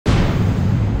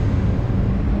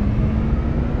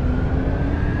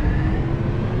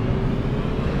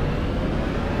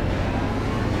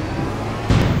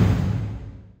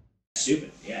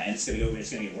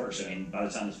going to get worse. I mean, by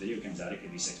the time this video comes out, it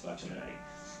could be $6 a day.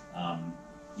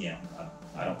 You know,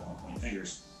 I don't want to point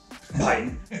fingers.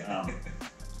 Biden.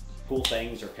 Cool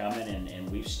things are coming, and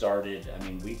we've started. I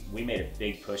mean, we made a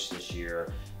big push this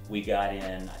year. We got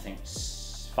in, I think,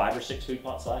 5 or 6 food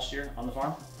plots last year on the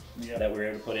farm. Yep. That we were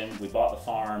able to put in. We bought the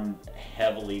farm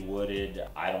heavily wooded.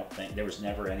 I don't think there was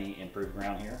never any improved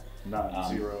ground here. Not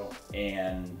zero.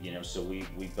 And you know, so we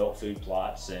built food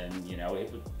plots, and you know,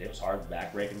 it was hard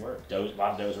backbreaking work. A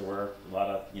lot of dozer work, a lot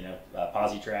of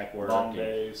posi track work. Long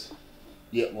days.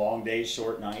 Yeah, long days,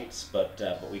 short nights. But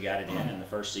we got it in the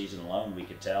first season alone. We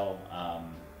could tell,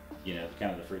 you know,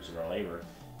 kind of the fruits of our labor.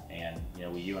 And you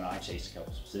know, you and I chased a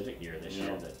couple specific deer this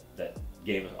year that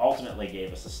ultimately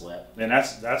gave us a slip. And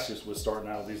that's just with starting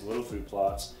out with these little food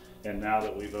plots, and now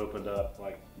that we've opened up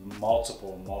like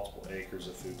multiple acres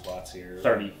of food plots here.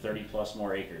 30 plus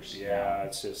more acres. Yeah,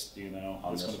 it's just, you know,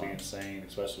 it's going to be insane,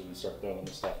 especially when we start throwing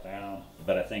this stuff down.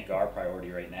 But I think our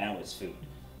priority right now is food.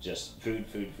 Just food.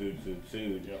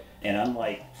 Yep. And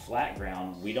unlike flat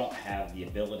ground, we don't have the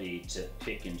ability to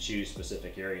pick and choose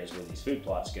specific areas where these food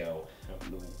plots go.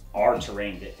 Yep. Our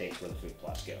terrain dictates where the food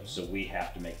plots go. So we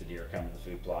have to make the deer come to the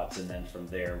food plots, and then from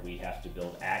there we have to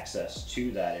build access to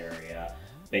that area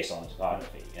based on the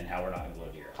topography and how we're not going to blow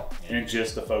deer. And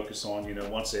just to focus on, you know,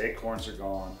 once the acorns are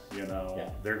gone, you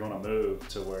know, they're going to move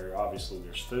to where obviously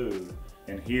there's food.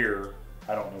 And here,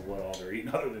 I don't know what all they're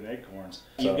eating other than acorns.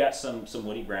 You've got some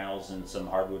woody browse and some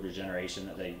hardwood regeneration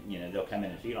that they'll come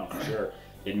in and feed on for sure.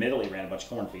 Admittedly, ran a bunch of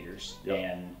corn feeders,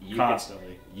 and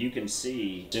you can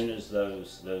see as soon as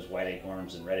those white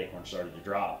acorns and red acorns started to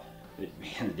drop,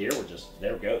 man, the deer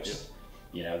they were ghosts. Yep.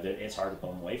 You know, it's hard to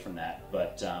pull them away from that.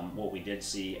 But what we did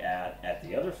see at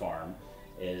the other farm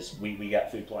is we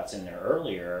got food plots in there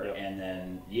earlier, and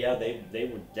then they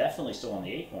were definitely still on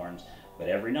the acorns, but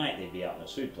every night they'd be out in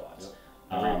those food plots. Yep.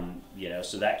 You know,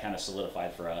 so that kind of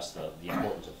solidified for us the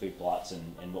importance of food plots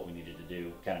and what we needed to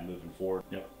do kind of moving forward.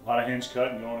 Yep. A lot of hinge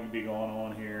cutting going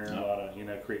on here, a lot of, you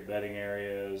know, creek bedding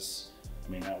areas. I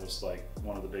mean, that was like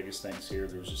one of the biggest things here.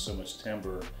 There was just so much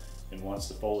timber, and once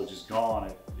the foliage is gone,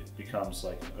 it becomes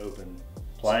like an open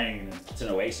plain. It's an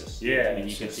oasis. Yeah. I mean,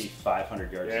 you can see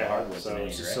 500 yards of hardwood so in any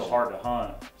it's direction. just so hard to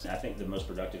hunt. I think the most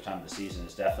productive time of the season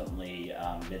is definitely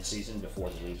mid-season before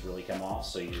the leaves really come off.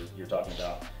 So you're talking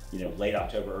about, you know, late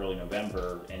October, early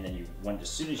November, and then as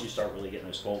soon as you start really getting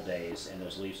those cold days and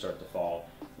those leaves start to fall,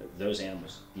 those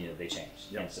animals, you know, they change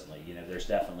instantly. You know, there's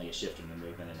definitely a shift in the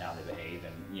movement and how they behave.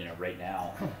 And you know, right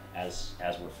now, as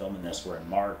we're filming this, we're in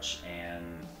March, and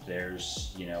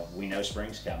there's, you know, we know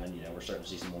spring's coming. You know, we're starting to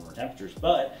see some warmer temperatures,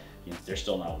 but you know, there's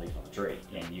still not a leaf on the tree,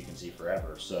 and you can see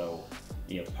forever. So,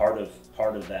 you know, part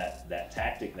of that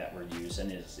tactic that we're using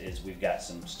is we've got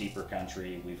some steeper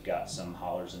country, we've got some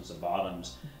hollers and some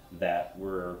bottoms that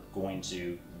we're going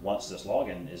to, once this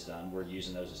logging is done, we're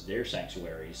using those as deer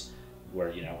sanctuaries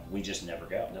where, you know, we just never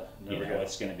go. Never go.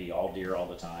 It's going to be all deer all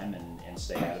the time, and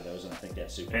stay out of those, and I think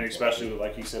that's super important. Especially with,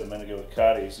 like you said a minute ago, with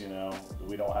cutties, you know,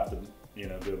 we don't have to, you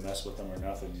know, go mess with them or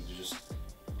nothing. You just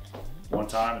one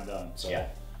time and done. So. Yeah.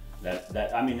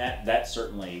 That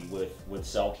certainly with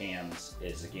cell cams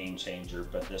is a game changer,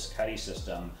 but this cutty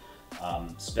system,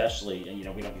 especially, and you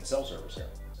know, we don't get cell service here.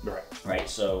 Right.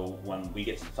 So when we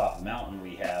get to the top of the mountain,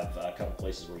 we have a couple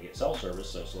places where we get cell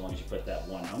service. So long as you put that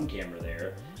one home camera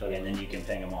there, and then you can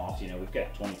ping them off. You know, we've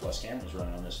got 20 plus cameras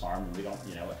running on this farm, and we don't,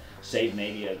 you know, save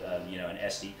maybe an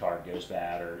SD card goes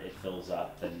bad or it fills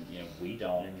up, then you know we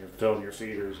don't. And you're filling your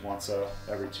feeders once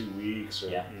every 2 weeks, or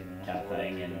you know, kind of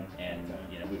thing. And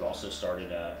you know, we've also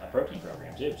started a protein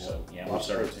program too. So you know, we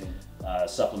started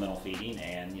supplemental feeding,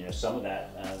 and you know, some of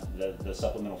that the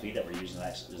supplemental feed that we're using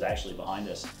is actually behind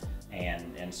us.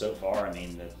 And so far, I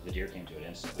mean, the deer came to it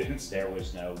instantly. There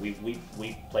was no, we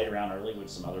played around early with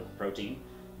some other protein.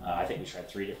 I think we tried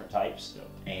 3 different types,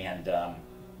 and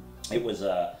it was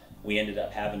we ended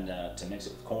up having to mix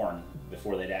it with corn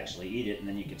before they'd actually eat it, and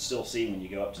then you could still see when you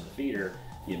go up to the feeder,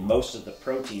 most of the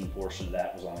protein portion of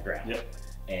that was on the ground. Yep.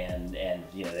 And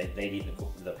you know, they'd eat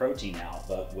the protein out,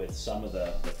 but with some of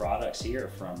the products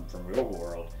here from real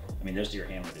world, I mean, those deer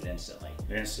hammered it instantly.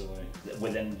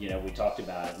 Within, you know, we talked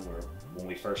about it, and when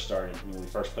we first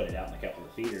put it out in a couple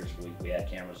of feeders, we had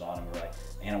cameras on, and we're like,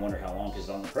 man, I wonder how long, because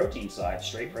on the protein side,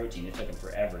 straight protein, it took them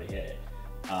forever to hit it.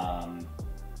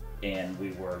 And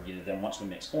we were, you know, then once we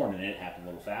mixed corn, and it happened a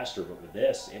little faster, but with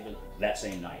this, it was that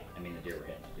same night. I mean, the deer were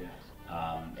hitting it.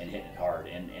 And hitting it hard.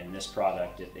 And this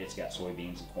product, it's got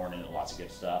soybeans and corn in it, lots of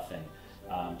good stuff.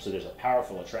 And so there's a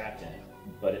powerful attractant,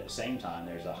 but at the same time,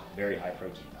 there's a very high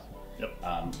protein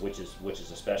level, which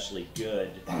is especially good,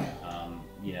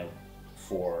 you know,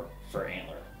 for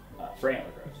antler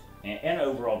growth. and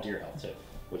overall deer health too,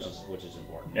 which is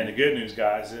important. And the good news,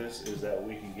 guys, is that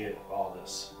we can get all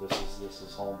this. This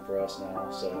is home for us now.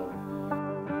 So.